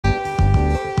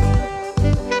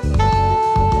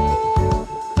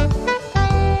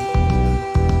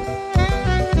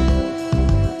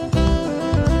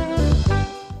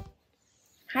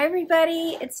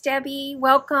everybody, it's Debbie.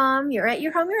 Welcome. You're at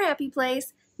your home, your happy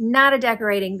place, not a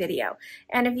decorating video.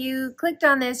 And if you clicked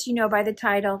on this, you know by the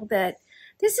title that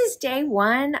this is day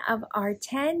one of our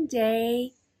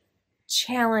 10-day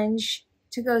challenge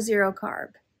to go zero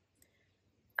carb.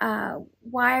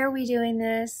 Why are we doing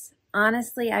this?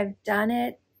 Honestly, I've done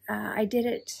it. I did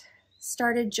it,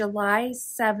 started July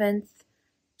 7th,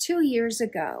 2 years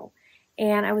ago.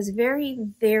 And I was very,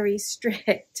 very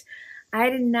strict. I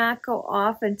did not go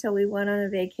off until we went on a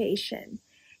vacation.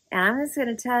 And I'm just going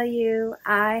to tell you,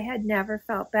 I had never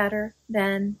felt better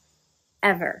than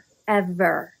ever.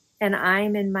 And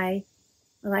I'm in my,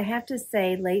 well, I have to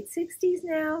say late 60s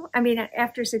now. I mean,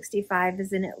 after 65,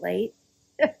 isn't it late?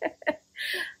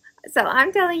 So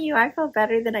I'm telling you, I felt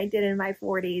better than I did in my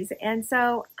 40s. And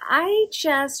so I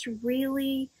just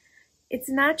really, it's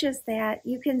not just that.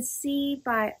 You can see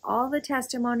by all the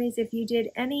testimonies, if you did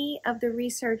any of the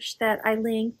research that I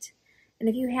linked, and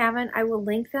if you haven't, I will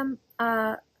link them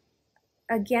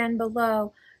again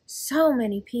below. So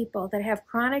many people that have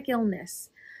chronic illness,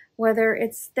 whether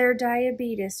it's their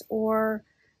diabetes or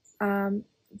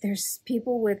there's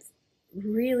people with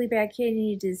really bad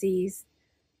kidney disease,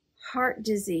 heart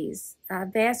disease,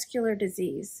 vascular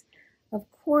disease. Of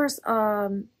course,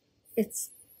 it's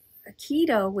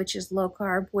keto, which is low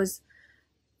carb, was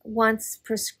once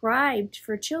prescribed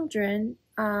for children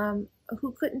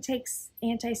who couldn't take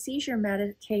anti-seizure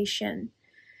medication.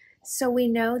 So we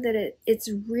know that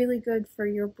it's really good for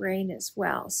your brain as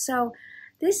well. So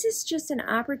this is just an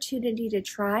opportunity to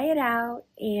try it out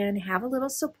and have a little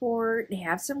support and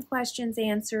have some questions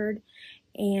answered.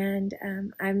 And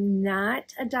I'm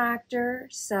not a doctor,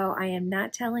 so I am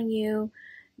not telling you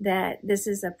that this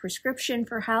is a prescription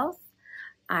for health.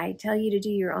 I tell you to do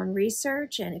your own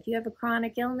research, and if you have a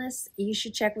chronic illness, you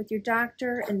should check with your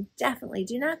doctor, and definitely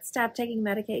do not stop taking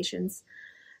medications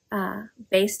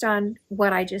based on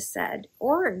what I just said,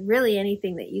 or really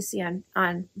anything that you see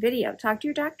on video. Talk to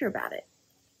your doctor about it.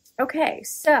 Okay,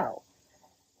 so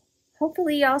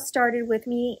hopefully y'all started with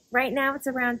me. Right now it's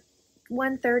around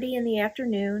 1:30 in the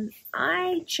afternoon.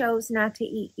 I chose not to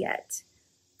eat yet.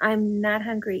 I'm not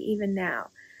hungry even now.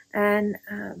 And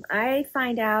I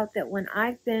find out that when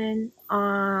I've been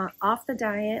off the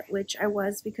diet, which I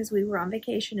was because we were on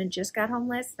vacation and just got home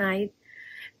last night,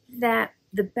 that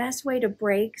the best way to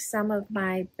break some of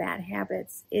my bad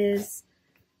habits is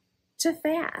to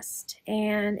fast.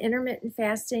 And intermittent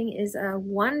fasting is a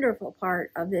wonderful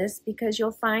part of this because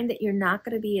you'll find that you're not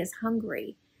going to be as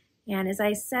hungry. And as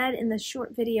I said in the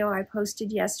short video I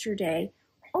posted yesterday,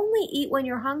 only eat when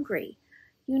you're hungry.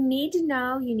 You need to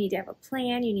know, you need to have a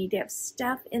plan, you need to have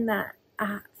stuff in the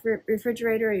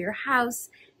refrigerator of your house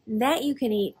that you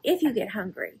can eat if you get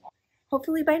hungry.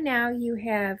 Hopefully by now you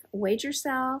have weighed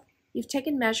yourself, you've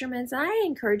taken measurements. I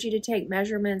encourage you to take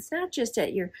measurements, not just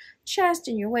at your chest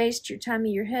and your waist, your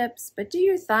tummy, your hips, but do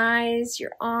your thighs,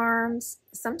 your arms,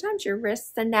 sometimes your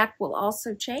wrists, the neck will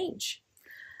also change.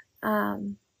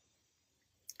 Honestly,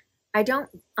 I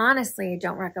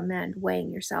don't recommend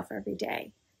weighing yourself every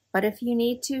day. But if you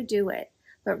need to, do it.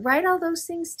 But write all those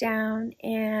things down,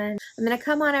 and I'm going to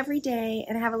come on every day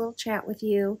and have a little chat with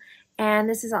you. And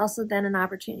this is also then an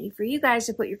opportunity for you guys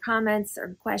to put your comments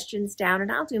or questions down,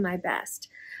 and I'll do my best.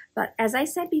 But as I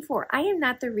said before, I am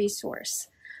not the resource.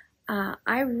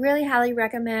 I really highly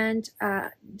recommend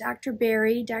Dr.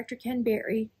 Ken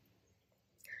Berry.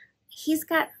 He's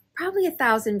got probably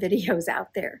 1,000 videos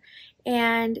out there.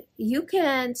 And you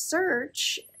can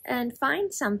search and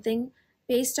find something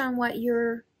based on what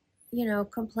your,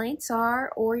 complaints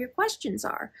are or your questions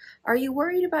are. Are you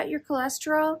worried about your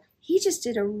cholesterol? He just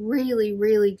did a really,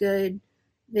 really good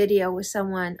video with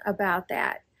someone about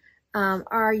that.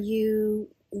 Are you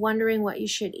wondering what you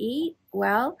should eat?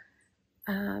 Well,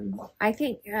 I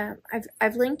think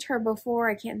I've linked her before.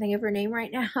 I can't think of her name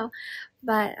right now,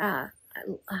 but I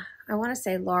want to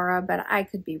say Laura, but I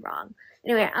could be wrong.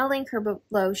 Anyway, I'll link her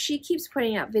below. She keeps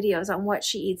putting out videos on what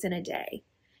she eats in a day.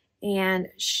 And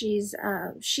she's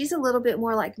a little bit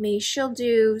more like me. She'll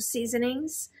do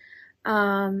seasonings.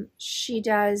 She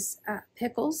does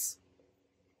pickles.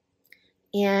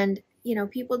 And,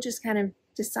 people just kind of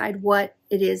decide what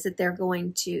it is that they're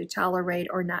going to tolerate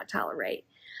or not tolerate.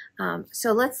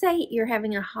 So let's say you're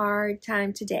having a hard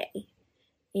time today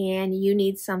and you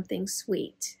need something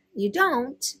sweet. You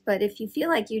don't, but if you feel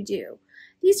like you do,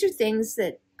 these are things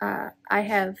that I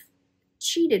have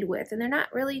cheated with, and they're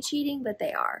not really cheating, but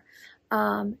they are.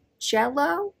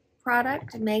 Jello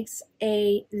product makes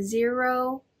a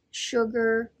 0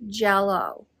 sugar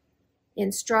Jello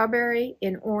in strawberry,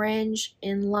 in orange,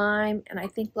 in lime, and I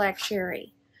think black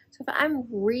cherry. So So if I'm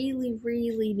really,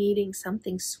 really needing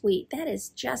something sweet, that is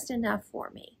just enough for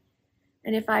me.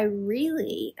 And if I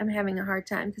really am having a hard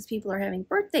time because people are having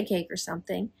birthday cake or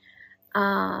something,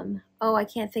 oh, I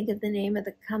can't think of the name of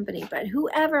the company, but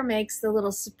whoever makes the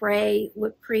little spray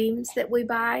whipped creams that we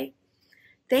buy,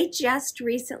 they just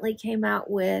recently came out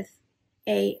with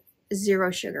a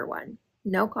zero sugar one,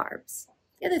 no carbs.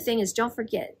 The other thing is, don't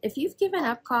forget, if you've given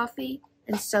up coffee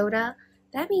and soda,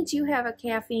 that means you have a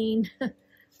caffeine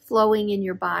flowing in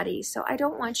your body. So I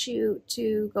don't want you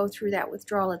to go through that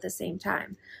withdrawal at the same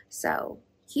time. So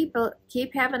keep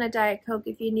having a Diet Coke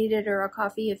if you need it, or a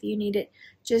coffee if you need it,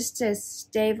 just to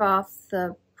stave off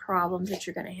the problems that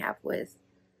you're going to have with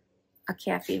a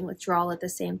caffeine withdrawal at the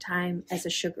same time as a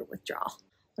sugar withdrawal.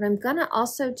 What I'm going to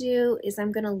also do is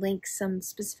I'm going to link some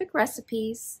specific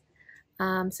recipes,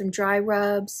 some dry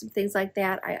rubs, some things like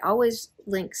that. I always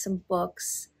link some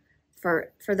books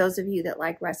for those of you that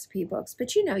like recipe books,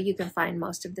 but you know you can find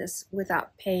most of this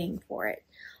without paying for it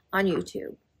on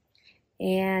YouTube.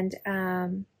 And I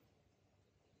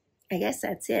guess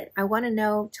that's it. I want to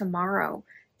know tomorrow,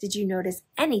 did you notice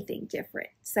anything different?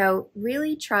 So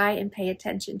really try and pay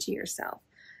attention to yourself.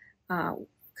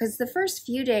 Because the first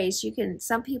few days,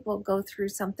 some people go through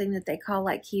something that they call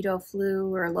like keto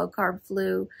flu or low carb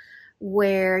flu,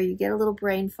 where you get a little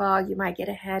brain fog, you might get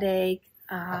a headache,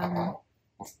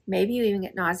 maybe you even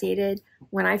get nauseated.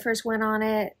 When I first went on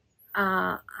it,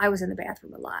 I was in the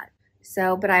bathroom a lot.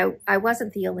 So, but I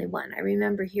wasn't the only one. I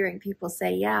remember hearing people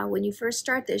say, yeah, when you first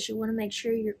start this, you want to make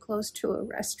sure you're close to a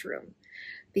restroom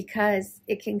because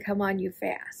it can come on you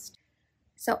fast.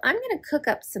 So I'm going to cook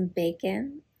up some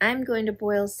bacon. I'm going to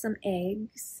boil some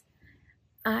eggs.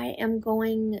 I am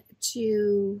going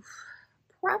to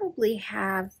probably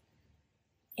have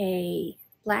a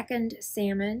blackened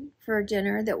salmon for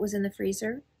dinner that was in the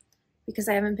freezer because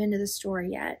I haven't been to the store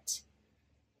yet.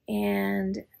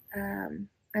 And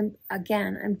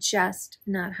I'm just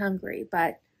not hungry,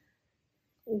 but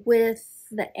with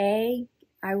the egg,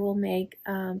 I will make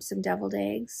some deviled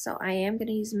eggs. So I am going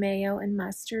to use mayo and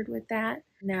mustard with that.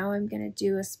 Now I'm going to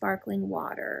do a sparkling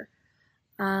water.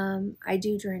 I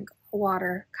do drink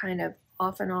water kind of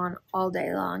off and on all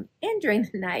day long, and during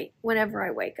the night, whenever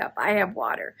I wake up, I have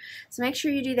water. So make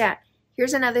sure you do that.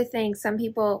 Here's another thing. Some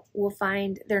people will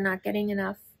find they're not getting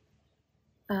enough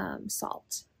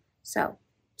salt. So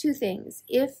 2 things.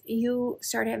 If you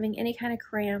start having any kind of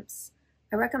cramps,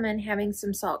 I recommend having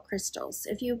some salt crystals.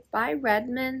 If you buy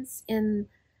Redmond's in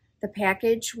the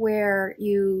package where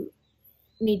you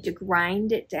need to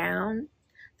grind it down,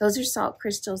 those are salt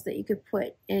crystals that you could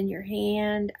put in your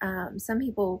hand. Some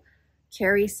people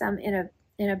carry some in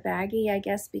a baggie, I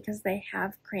guess, because they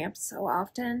have cramps so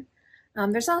often.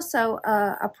 There's also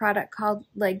a product called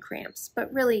leg cramps,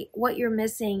 but really what you're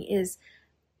missing is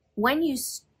when you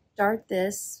start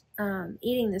this,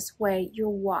 eating this way, you're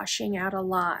washing out a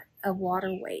lot of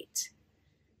water weight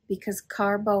because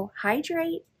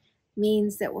carbohydrate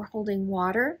means that we're holding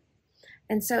water.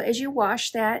 And so as you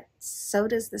wash that, so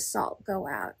does the salt go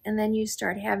out. And then you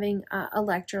start having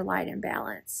electrolyte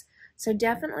imbalance. So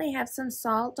definitely have some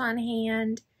salt on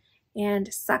hand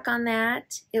and suck on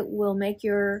that. It will make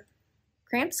your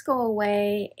cramps go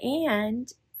away.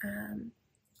 And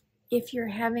if you're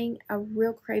having a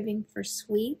real craving for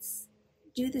sweets,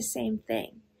 do the same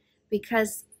thing,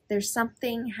 because there's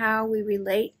something how we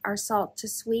relate our salt to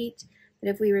sweet, that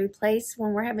if we replace,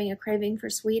 when we're having a craving for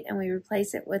sweet and we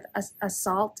replace it with a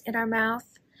salt in our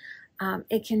mouth,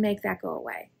 it can make that go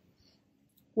away.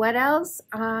 What else?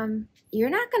 You're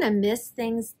not going to miss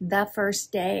things the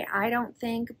first day, I don't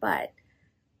think, but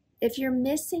if you're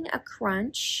missing a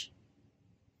crunch,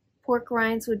 pork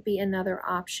rinds would be another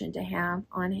option to have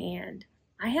on hand.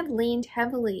 I have leaned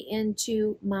heavily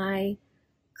into my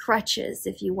crutches,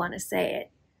 if you want to say it,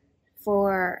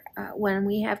 for when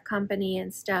we have company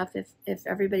and stuff, if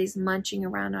everybody's munching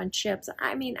around on chips.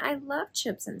 I mean, I love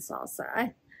chips and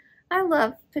salsa. I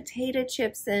love potato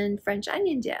chips and French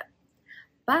onion dip.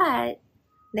 But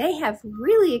they have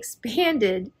really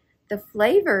expanded the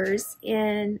flavors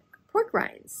in pork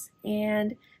rinds.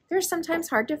 And they're sometimes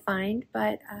hard to find,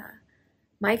 but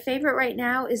my favorite right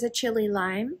now is a chili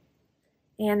lime.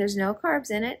 And there's no carbs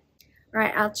in it. All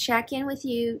right, I'll check in with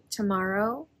you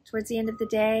tomorrow towards the end of the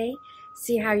day,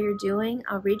 see how you're doing.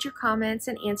 I'll read your comments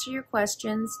and answer your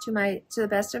questions to the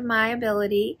best of my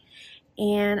ability.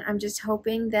 And I'm just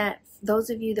hoping that those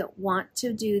of you that want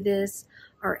to do this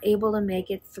are able to make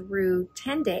it through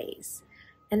 10 days.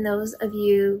 And those of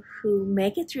you who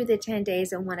make it through the 10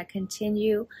 days and want to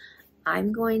continue,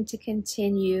 I'm going to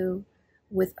continue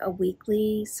with a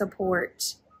weekly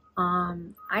support.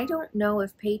 I don't know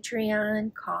if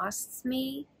Patreon costs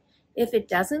me If it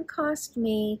doesn't cost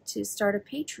me to start a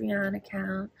Patreon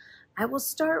account, I will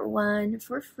start one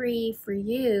for free for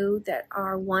you that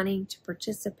are wanting to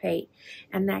participate.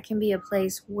 And that can be a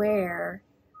place where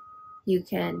you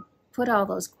can put all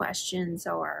those questions,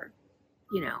 or,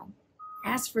 you know,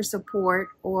 ask for support,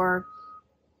 or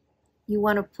you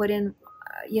want to put in,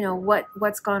 you know,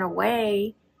 what's gone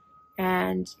away.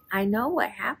 And I know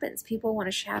what happens. People want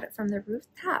to shout it from the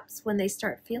rooftops when they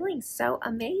start feeling so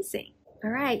amazing. All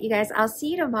right, you guys, I'll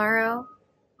see you tomorrow,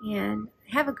 and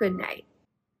have a good night.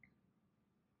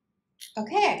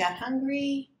 Okay, I got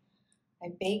hungry. I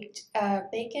baked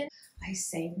bacon. I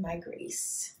saved my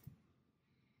grease.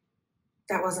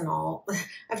 That wasn't all.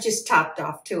 I've just topped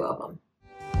off 2 of them.